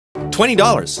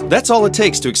$20. That's all it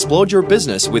takes to explode your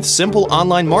business with simple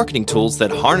online marketing tools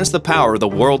that harness the power of the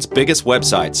world's biggest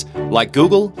websites, like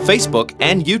Google, Facebook,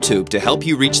 and YouTube, to help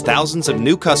you reach thousands of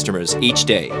new customers each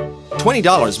day.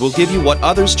 $20 will give you what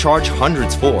others charge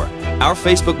hundreds for. Our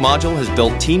Facebook module has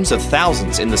built teams of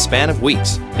thousands in the span of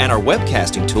weeks, and our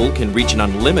webcasting tool can reach an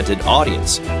unlimited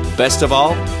audience. Best of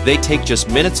all, they take just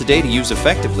minutes a day to use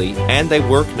effectively, and they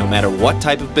work no matter what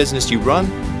type of business you run,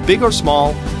 big or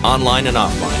small, online and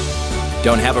offline.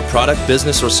 Don't have a product,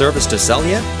 business, or service to sell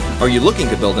yet? Are you looking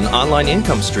to build an online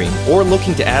income stream or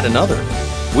looking to add another?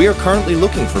 We are currently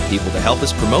looking for people to help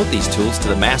us promote these tools to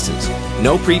the masses.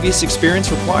 No previous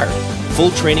experience required. Full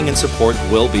training and support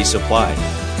will be supplied.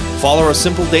 Follow our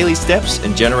simple daily steps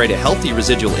and generate a healthy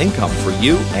residual income for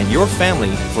you and your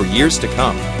family for years to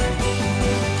come.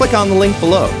 Click on the link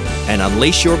below and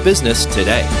unleash your business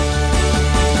today.